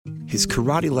his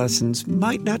karate lessons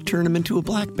might not turn him into a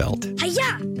black belt.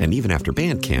 Hi-ya! And even after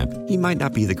band camp, he might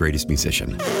not be the greatest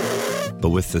musician.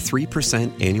 But with the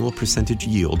 3% annual percentage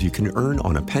yield you can earn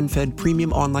on a PenFed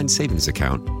premium online savings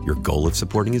account, your goal of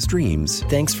supporting his dreams...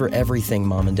 Thanks for everything,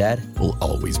 Mom and Dad. ...will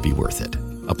always be worth it.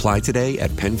 Apply today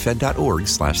at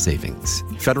PenFed.org/savings.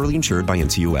 Federally insured by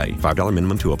NCUA. $5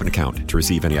 minimum to open account. To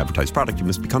receive any advertised product, you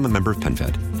must become a member of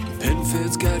PenFed.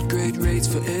 PenFed's got great rates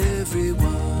for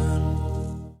everyone.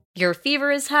 Your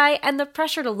fever is high and the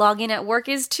pressure to log in at work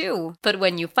is too. But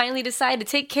when you finally decide to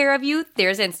take care of you,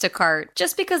 there's Instacart.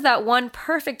 Just because that one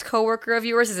perfect coworker of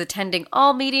yours is attending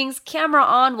all meetings, camera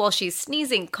on while she's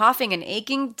sneezing, coughing, and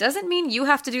aching, doesn't mean you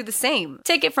have to do the same.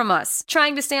 Take it from us.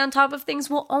 Trying to stay on top of things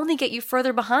will only get you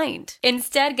further behind.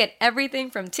 Instead, get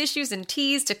everything from tissues and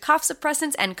teas to cough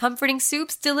suppressants and comforting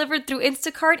soups delivered through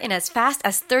Instacart in as fast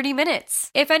as 30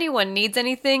 minutes. If anyone needs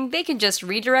anything, they can just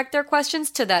redirect their questions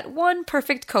to that one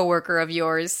perfect coworker of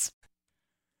yours.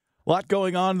 A lot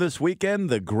going on this weekend.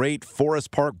 The Great Forest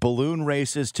Park Balloon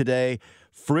Race is today.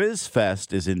 Frizz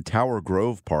Fest is in Tower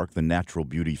Grove Park, the Natural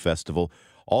Beauty Festival.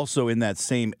 Also in that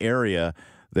same area,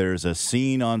 there's a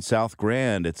scene on South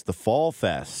Grand. It's the Fall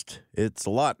Fest. It's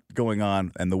a lot going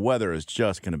on, and the weather is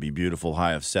just going to be beautiful,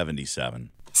 high of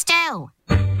 77. Stu!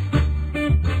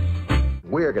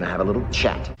 We're going to have a little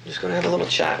chat. Just going to have a little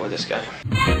chat with this guy.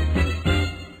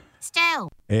 Stu!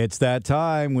 It's that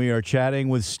time. We are chatting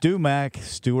with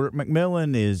Stuart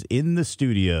Mcmillian is in the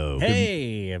studio.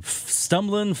 Hey,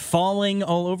 stumbling, falling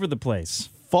all over the place.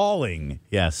 Falling,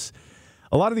 yes.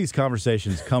 A lot of these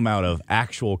conversations come out of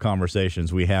actual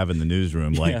conversations we have in the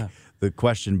newsroom. Like the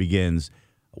question begins,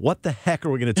 what the heck are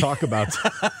we going to talk about?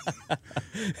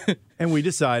 And we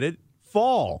decided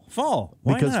fall.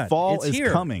 Why because not? fall it's is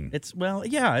here. coming. It's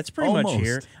pretty much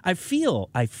here. I feel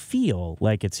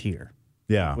like it's here.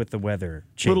 Yeah. With the weather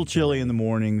changing. A little chilly in the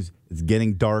mornings. It's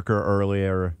getting darker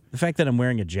earlier. The fact that I'm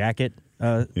wearing a jacket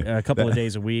a couple of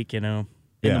days a week, in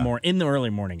the early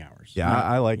morning hours. Yeah,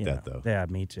 I like that, though. Yeah,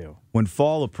 me too. When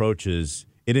fall approaches,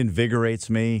 it invigorates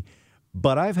me.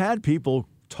 But I've had people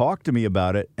talk to me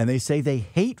about it, and they say they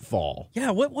hate fall.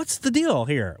 Yeah, what's the deal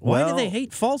here? Why do they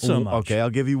hate fall so much? Okay, I'll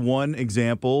give you one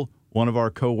example. One of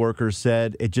our coworkers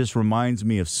said, it just reminds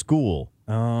me of school.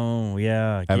 Oh,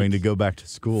 yeah. Having to go back to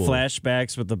school.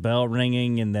 Flashbacks with the bell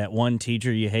ringing and that one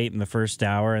teacher you hate in the first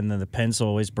hour, and then the pencil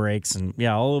always breaks, and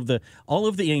all of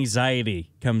the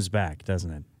anxiety comes back,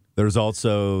 doesn't it? There's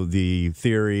also the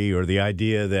theory or the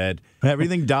idea that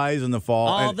everything dies in the fall.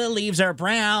 All the leaves are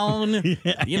brown.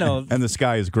 And the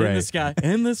sky is gray.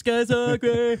 And the skies are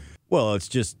gray. Well, it's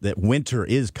just that winter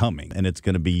is coming, and it's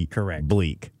going to be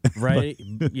bleak. Right?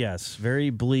 Yes, very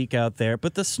bleak out there.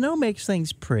 But the snow makes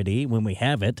things pretty when we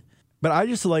have it. But I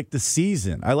just like the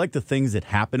season. I like the things that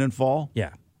happen in fall.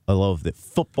 Yeah. I love that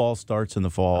football starts in the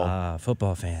fall.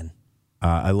 Football fan.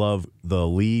 I love the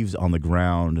leaves on the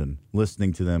ground and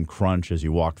listening to them crunch as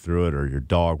you walk through it or your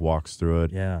dog walks through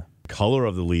it. Yeah. Color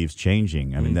of the leaves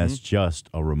changing. I mean, that's just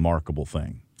a remarkable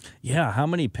thing. Yeah, how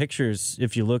many pictures,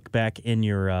 if you look back in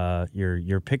your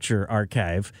picture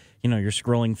archive, you're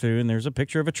scrolling through and there's a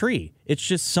picture of a tree. It's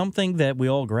just something that we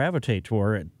all gravitate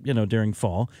toward, during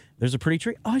fall. There's a pretty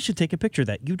tree. Oh, I should take a picture of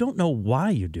that. You don't know why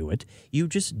you do it. You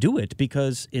just do it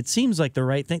because it seems like the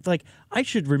right thing. Like, I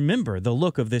should remember the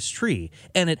look of this tree.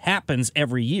 And it happens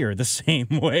every year the same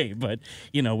way. But,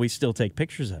 we still take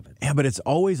pictures of it. Yeah, but it's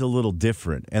always a little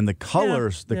different. And the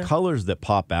colors, colors that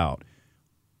pop out,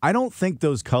 I don't think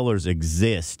those colors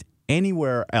exist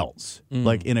anywhere else,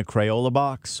 like in a Crayola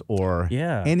box or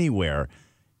anywhere.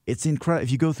 It's incredible.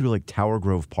 If you go through like Tower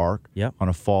Grove Park on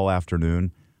a fall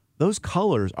afternoon, those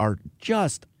colors are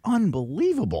just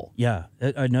unbelievable. Yeah,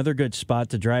 another good spot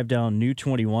to drive down New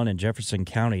 21 in Jefferson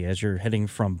County as you're heading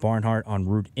from Barnhart on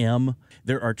Route M.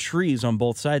 There are trees on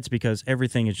both sides because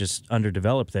everything is just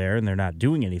underdeveloped there and they're not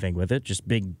doing anything with it, just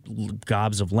big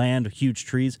gobs of land, huge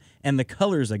trees, and the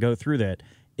colors that go through that.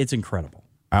 It's incredible.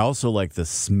 I also like the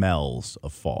smells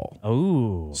of fall.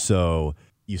 Oh. So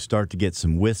you start to get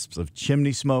some wisps of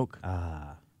chimney smoke.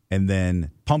 And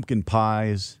then pumpkin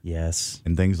pies. Yes.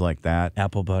 And things like that.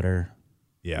 Apple butter.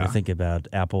 Yeah. I think about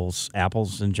apples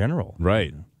in general.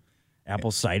 Right.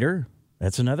 Apple cider.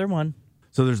 That's another one.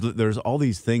 So there's all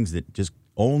these things that just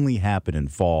only happen in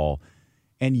fall.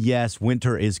 And yes,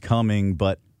 winter is coming,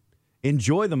 but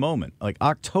enjoy the moment. Like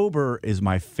October is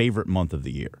my favorite month of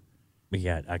the year. We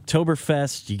got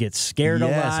Oktoberfest. You get scared a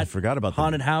lot. Yes, I forgot about that.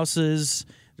 Haunted houses.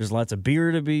 There's lots of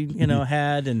beer to be,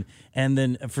 had. And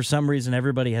then for some reason,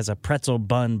 everybody has a pretzel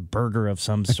bun burger of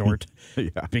some sort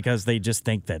because they just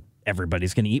think that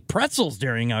everybody's going to eat pretzels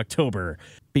during October.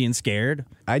 Being scared.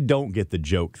 I don't get the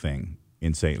joke thing.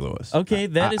 in St. Louis. Okay,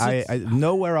 that is...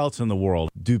 nowhere else in the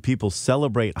world do people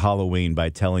celebrate Halloween by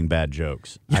telling bad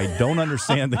jokes. I don't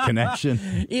understand the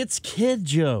connection. It's kid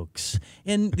jokes.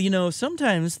 And,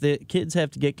 sometimes the kids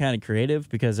have to get kind of creative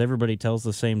because everybody tells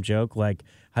the same joke, like,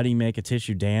 how do you make a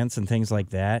tissue dance and things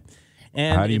like that.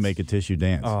 And how do you make a tissue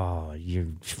dance? Oh,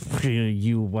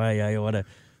 why I ought to...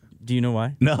 Do you know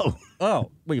why? No.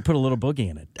 Oh, well, you put a little boogie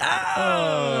in it.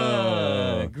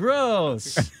 Oh,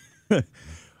 gross.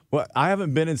 Well, I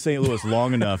haven't been in St. Louis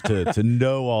long enough to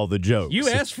know all the jokes. You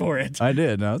asked for it. I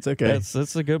did. No, it's okay.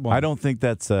 That's a good one. I don't think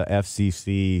that's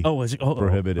FCC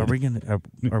prohibited.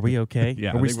 Are we okay?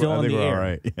 Yeah, are we still on the air? All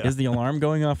right. Yeah. Is the alarm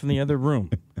going off in the other room?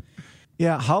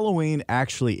 Yeah, Halloween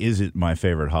actually isn't my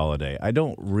favorite holiday. I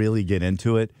don't really get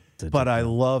into it, but I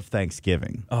love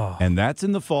Thanksgiving. Oh. And that's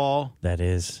in the fall. That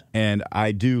is. And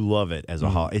I do love it as a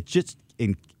holiday. It just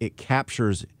it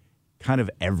captures kind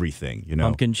of everything,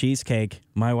 Pumpkin cheesecake.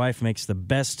 My wife makes the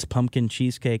best pumpkin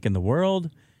cheesecake in the world.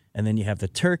 And then you have the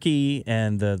turkey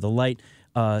and the light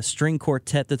string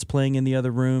quartet that's playing in the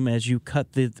other room as you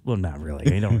cut the... Well, not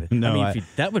really. No,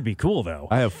 that would be cool, though.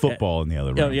 I have football in the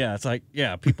other room. Oh, yeah. It's like,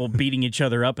 people beating each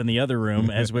other up in the other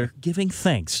room as we're giving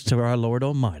thanks to our Lord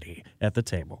Almighty at the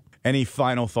table. Any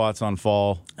final thoughts on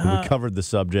fall? We covered the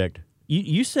subject.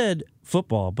 You said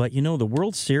football, but the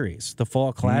World Series, the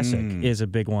Fall Classic, is a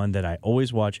big one that I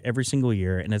always watch every single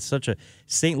year, and it's such a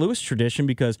St. Louis tradition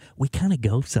because we kind of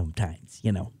go sometimes,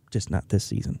 just not this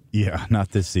season. Yeah,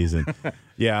 not this season.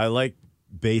 Yeah, I like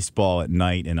baseball at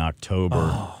night in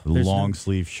October, long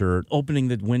sleeve shirt. Opening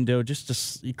the window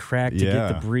just to crack to get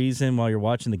the breeze in while you're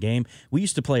watching the game. We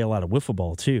used to play a lot of wiffle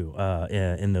ball, too,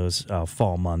 in those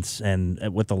fall months, and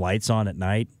with the lights on at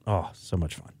night. Oh, so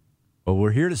much fun. Well,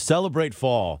 we're here to celebrate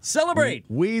fall. Celebrate!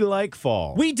 We like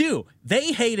fall. We do.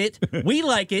 They hate it. We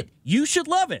like it. You should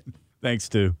love it. Thanks,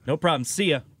 Stu. No problem.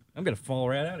 See ya. I'm going to fall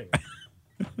right out of here.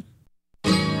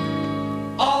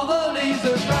 All the leaves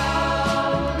are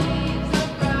brown,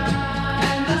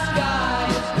 and the sky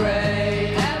is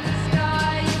gray. I've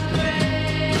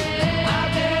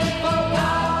been for a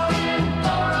walk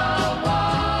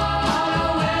on a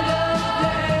winter's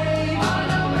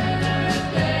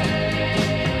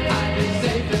day. I'd be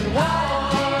safe and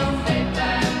warm if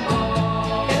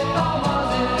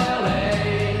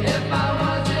I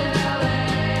was in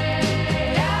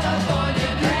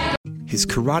California dream. His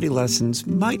karate lessons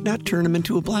might not turn him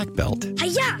into a black belt.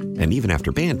 Hi-ya! And even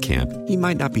after band camp, he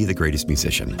might not be the greatest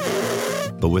musician.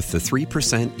 But with the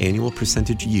 3% annual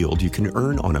percentage yield you can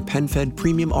earn on a PenFed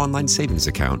premium online savings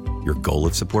account, your goal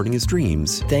of supporting his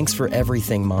dreams Thanks for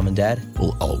everything, Mom and Dad.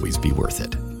 will always be worth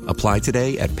it. Apply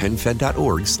today at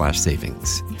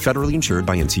PenFed.org/savings. Federally insured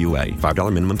by NCUA.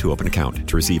 $5 minimum to open account.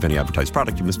 To receive any advertised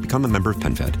product, you must become a member of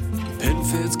PenFed.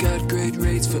 PenFed's got great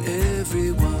rates for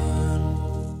everyone.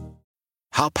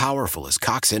 How powerful is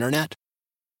Cox Internet?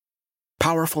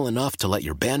 Powerful enough to let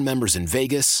your band members in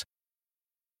Vegas,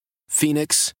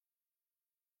 Phoenix,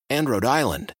 and Rhode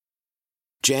Island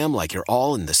jam like you're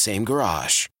all in the same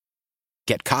garage.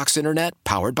 Get Cox Internet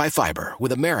powered by fiber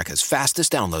with America's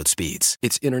fastest download speeds.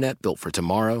 It's internet built for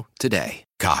tomorrow, today.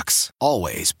 Cox,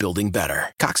 always building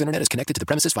better. Cox Internet is connected to the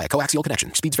premises via coaxial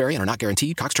connection. Speeds vary and are not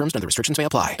guaranteed. Cox terms and other restrictions may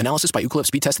apply. Analysis by Ookla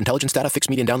Speed Test Intelligence Data. Fixed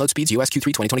median download speeds. US Q3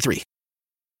 2023.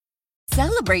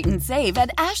 Celebrate and save at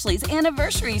Ashley's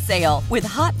Anniversary Sale. With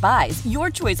Hot Buys, your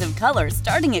choice of colors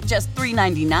starting at just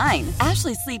 $3.99.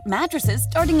 Ashley Sleep mattresses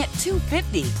starting at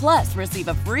 $2.50. Plus, receive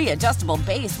a free adjustable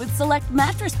base with select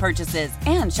mattress purchases.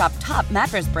 And shop top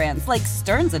mattress brands like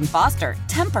Stearns & Foster,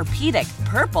 Tempur-Pedic,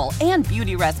 Purple, and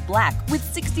Beautyrest Black with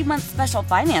 60-month special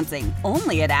financing.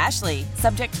 Only at Ashley.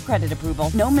 Subject to credit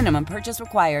approval. No minimum purchase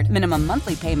required. Minimum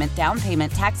monthly payment, down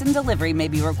payment, tax, and delivery may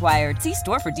be required. See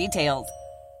store for details.